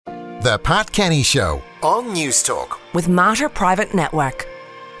The Pat Kenny Show on News Talk. With Mater Private Network.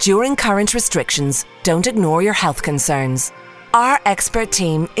 During current restrictions, don't ignore your health concerns. Our expert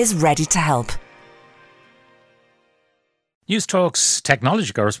team is ready to help. News Talk's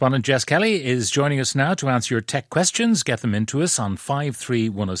technology correspondent Jess Kelly is joining us now to answer your tech questions. Get them into us on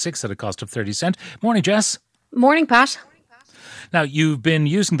 53106 at a cost of 30 cents. Morning, Jess. Morning, Pat. Now, you've been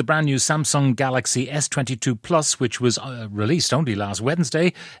using the brand new Samsung Galaxy S22 Plus, which was released only last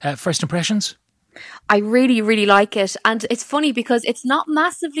Wednesday. First impressions? I really, really like it. And it's funny because it's not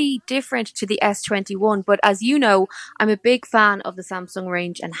massively different to the S21. But as you know, I'm a big fan of the Samsung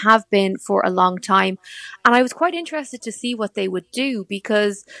range and have been for a long time. And I was quite interested to see what they would do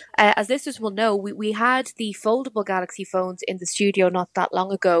because, as listeners will know, we had the foldable Galaxy phones in the studio not that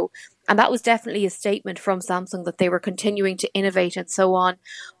long ago. And that was definitely a statement from Samsung that they were continuing to innovate and so on.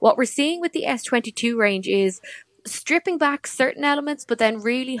 What we're seeing with the S22 range is stripping back certain elements, but then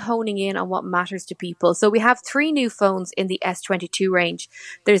really honing in on what matters to people. So we have three new phones in the S22 range.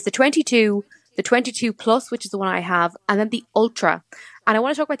 There's the 22, the 22 Plus, which is the one I have, and then the Ultra. And I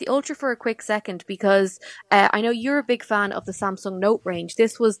want to talk about the Ultra for a quick second because I know you're a big fan of the Samsung Note range.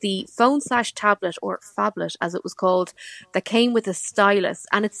 This was the phone/tablet, or phablet as it was called, that came with a stylus,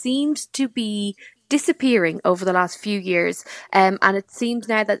 and it seemed to be disappearing over the last few years. And it seems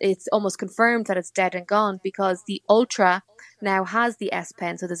now that it's almost confirmed that it's dead and gone because the Ultra now has the S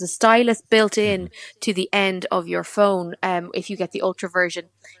Pen. So there's a stylus built in to the end of your phone if you get the Ultra version.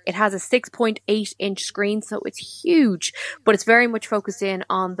 It has a 6.8 inch screen, so it's huge, but it's very much focused in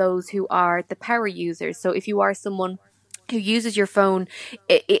on those who are the power users. So if you are someone who uses your phone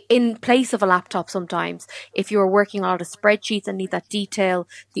in place of a laptop sometimes, if you're working on a lot of spreadsheets and need that detail,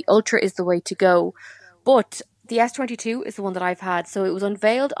 the Ultra is the way to go. But the S22 is the one that I've had. So it was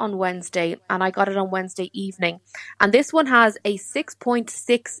unveiled on Wednesday and I got it on Wednesday evening. And this one has a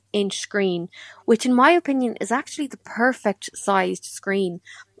 6.6 inch screen, which in my opinion is actually the perfect sized screen.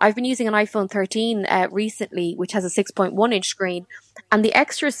 I've been using an iPhone 13 recently, which has a 6.1 inch screen. And the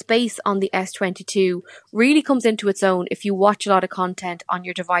extra space on the S22 really comes into its own if you watch a lot of content on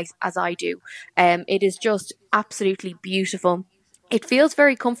your device, as I do. It is just absolutely beautiful. It feels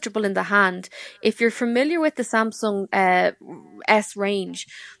very comfortable in the hand. If you're familiar with the Samsung S range,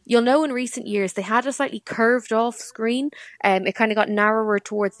 you'll know in recent years they had a slightly curved off screen. It kind of got narrower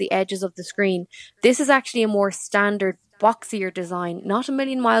towards the edges of the screen. This is actually a more standard, boxier design, not a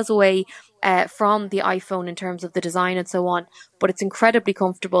million miles away from the iPhone in terms of the design and so on, but it's incredibly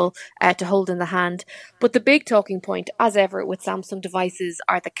comfortable to hold in the hand. But the big talking point, as ever with Samsung devices,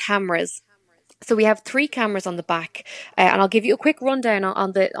 are the cameras. So we have three cameras on the back, and I'll give you a quick rundown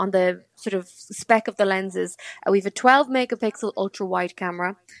on the sort of spec of the lenses. We have a 12 megapixel ultra wide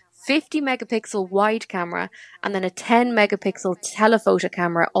camera, 50 megapixel wide camera, and then a 10 megapixel telephoto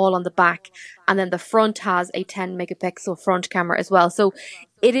camera all on the back. And then the front has a 10 megapixel front camera as well. So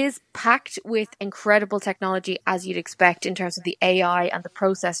it is packed with incredible technology, as you'd expect, in terms of the AI and the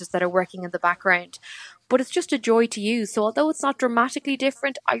processors that are working in the background. But it's just a joy to use. So although it's not dramatically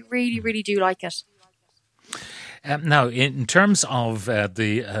different, I really, really do like it. Now, in terms of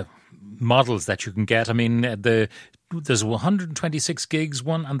the models that you can get, I mean, there's a 126 gigs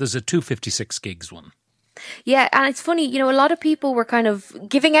one and there's a 256 gigs one. Yeah, and it's funny, you know, a lot of people were kind of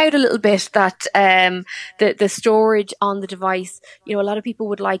giving out a little bit that the storage on the device, you know, a lot of people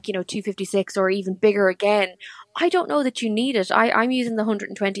would like, you know, 256 or even bigger again. I don't know that you need it. I'm using the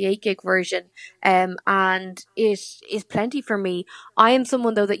 128 gig version, and it is plenty for me. I am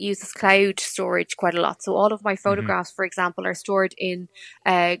someone, though, that uses cloud storage quite a lot. So all of my photographs, for example, are stored in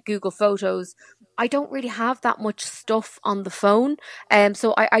Google Photos. I don't really have that much stuff on the phone.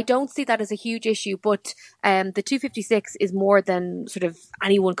 So I don't see that as a huge issue, but the 256 is more than sort of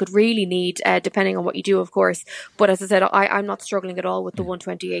anyone could really need, depending on what you do, of course. But as I said, I'm not struggling at all with the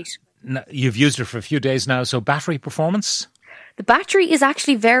 128. Now, you've used it for a few days now, so battery performance? The battery is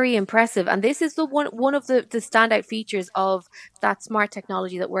actually very impressive, and this is the one of the standout features of that smart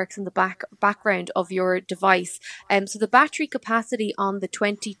technology that works in the background of your device. So the battery capacity on the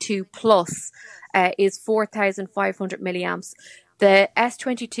 22 Plus is 4,500 milliamps. The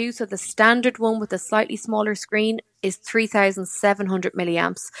S22, so the standard one with a slightly smaller screen, is 3,700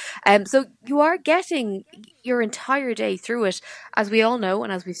 milliamps. So you are getting your entire day through it. As we all know,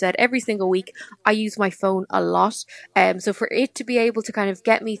 and as we've said every single week, I use my phone a lot. So for it to be able to kind of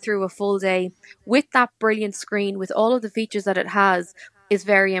get me through a full day with that brilliant screen, with all of the features that it has, is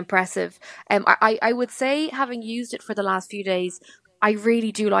very impressive. I would say, having used it for the last few days, I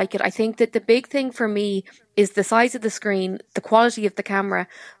really do like it. I think that the big thing for me is the size of the screen, the quality of the camera,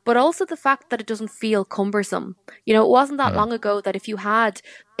 but also the fact that it doesn't feel cumbersome. You know, it wasn't that long ago that if you had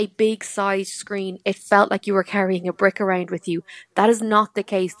a big size screen, it felt like you were carrying a brick around with you. That is not the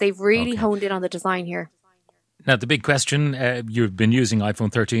case. They've really honed in on the design here. Now, the big question, you've been using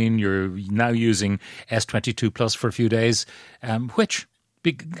iPhone 13, you're now using S22 Plus for a few days. Which?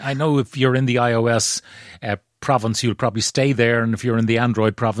 I know if you're in the iOS province, you'll probably stay there, and if you're in the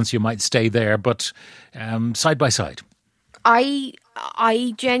Android province, you might stay there, but side by side.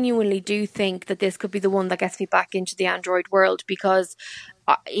 I genuinely do think that this could be the one that gets me back into the Android world, because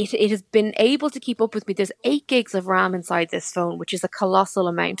it has been able to keep up with me. There's 8 gigs of RAM inside this phone, which is a colossal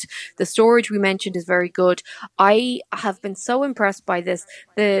amount. The storage we mentioned is very good. I have been so impressed by this.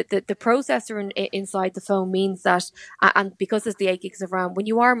 The processor inside the phone means that, and because there's the 8 gigs of RAM, when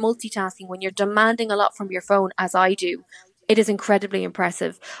you are multitasking, when you're demanding a lot from your phone, as I do, it is incredibly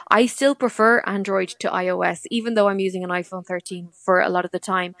impressive. I still prefer Android to iOS, even though I'm using an iPhone 13 for a lot of the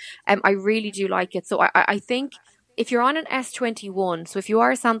time. I really do like it. So I think if you're on an S21, so if you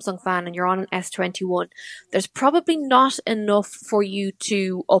are a Samsung fan and you're on an S21, there's probably not enough for you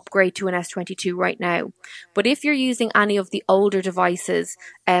to upgrade to an S22 right now. But if you're using any of the older devices,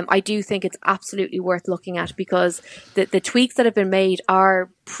 I do think it's absolutely worth looking at, because the tweaks that have been made are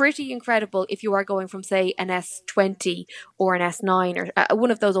pretty incredible if you are going from, say, an S20 or an S9 or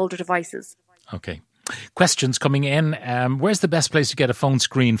one of those older devices. Okay. Questions coming in. Where's the best place to get a phone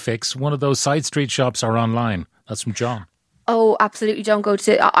screen fix? One of those side street shops or online? That's from John. Oh, absolutely. Don't go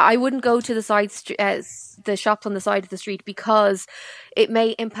to, I wouldn't go to the shops on the side of the street, because it may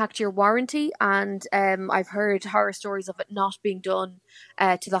impact your warranty. And I've heard horror stories of it not being done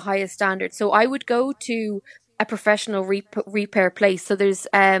to the highest standard. So I would go to a professional repair place. So there's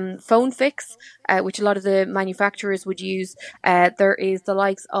Phone Fix, which a lot of the manufacturers would use. There is the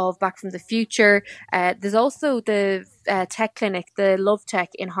likes of Back from the Future. There's also the Tech Clinic, the Love Tech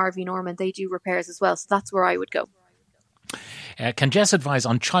in Harvey Norman. They do repairs as well. So that's where I would go. Can Jess advise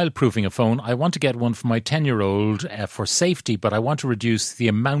on child-proofing a phone? I want to get one for my 10-year-old for safety, but I want to reduce the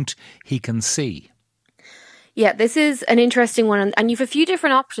amount he can see. Yeah, this is an interesting one, and you've a few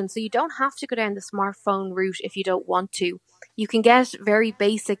different options, so you don't have to go down the smartphone route if you don't want to. You can get very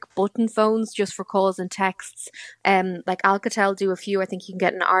basic button phones just for calls and texts. Like Alcatel do a few. I think you can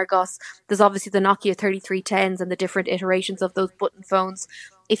get an Argos. There's obviously the Nokia 3310s and the different iterations of those button phones.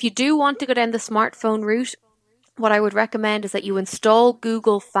 If you do want to go down the smartphone route, what I would recommend is that you install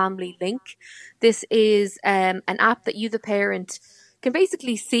Google Family Link. This is an app that you, the parent, can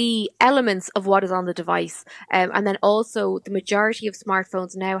basically see elements of what is on the device. And then also the majority of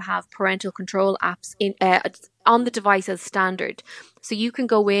smartphones now have parental control apps on the device as standard. So you can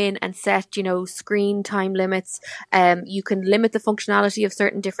go in and set, screen time limits. You can limit the functionality of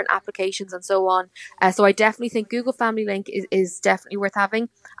certain different applications and so on. So I definitely think Google Family Link is definitely worth having.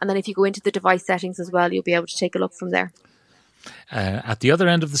 And then if you go into the device settings as well, you'll be able to take a look from there. At the other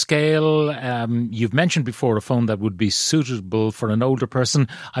end of the scale, you've mentioned before a phone that would be suitable for an older person.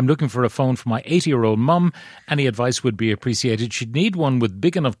 I'm looking for a phone for my 80-year-old mum. Any advice would be appreciated. She'd need one with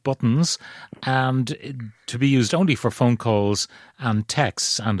big enough buttons and to be used only for phone calls and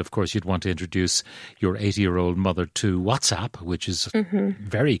texts. And, of course, you'd want to introduce your 80-year-old mother to WhatsApp, which is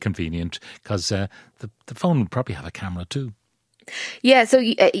very convenient, because the phone would probably have a camera too. Yeah, so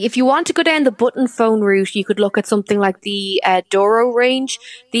if you want to go down the button phone route, you could look at something like the Doro range.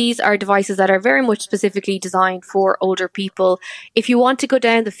 These are devices that are very much specifically designed for older people. If you want to go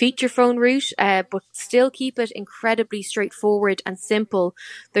down the feature phone route, but still keep it incredibly straightforward and simple,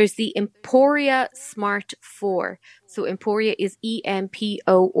 there's the Emporia Smart 4. So Emporia is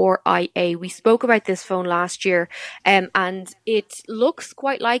EMPORIA. We spoke about this phone last year, and it looks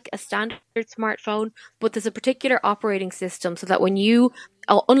quite like a standard smartphone, but there's a particular operating system so that when you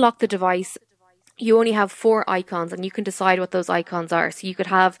unlock the device, you only have 4 icons and you can decide what those icons are. So you could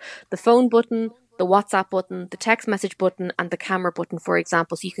have the phone button, the WhatsApp button, the text message button, and the camera button, for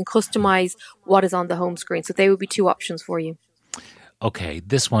example. So you can customize what is on the home screen. So they would be 2 options for you. Okay,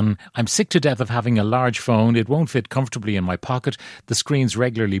 this one, I'm sick to death of having a large phone. It won't fit comfortably in my pocket. The screens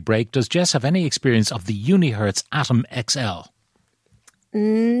regularly break. Does Jess have any experience of the Unihertz Atom XL?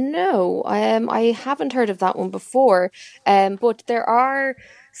 No, I haven't heard of that one before. But there are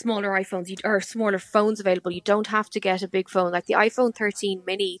smaller iPhones or smaller phones available. You don't have to get a big phone. Like the iPhone 13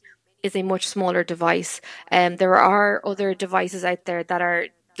 mini is a much smaller device. There are other devices out there that are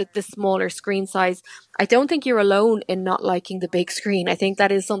the smaller screen size. I don't think you're alone in not liking the big screen. I think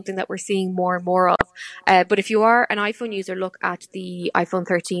that is something that we're seeing more and more of. But if you are an iPhone user, look at the iPhone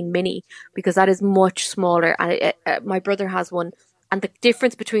 13 mini, because that is much smaller. And my brother has one. And the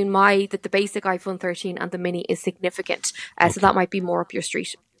difference between the basic iPhone 13 and the mini is significant. So that might be more up your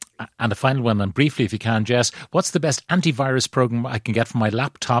street. And a final one, and briefly if you can, Jess, what's the best antivirus program I can get for my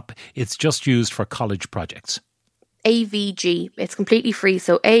laptop? It's just used for college projects. AVG. It's completely free.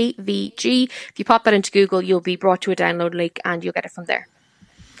 So AVG, if you pop that into Google, you'll be brought to a download link and you'll get it from there.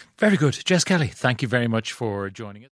 Very good. Jess Kelly, thank you very much for joining us.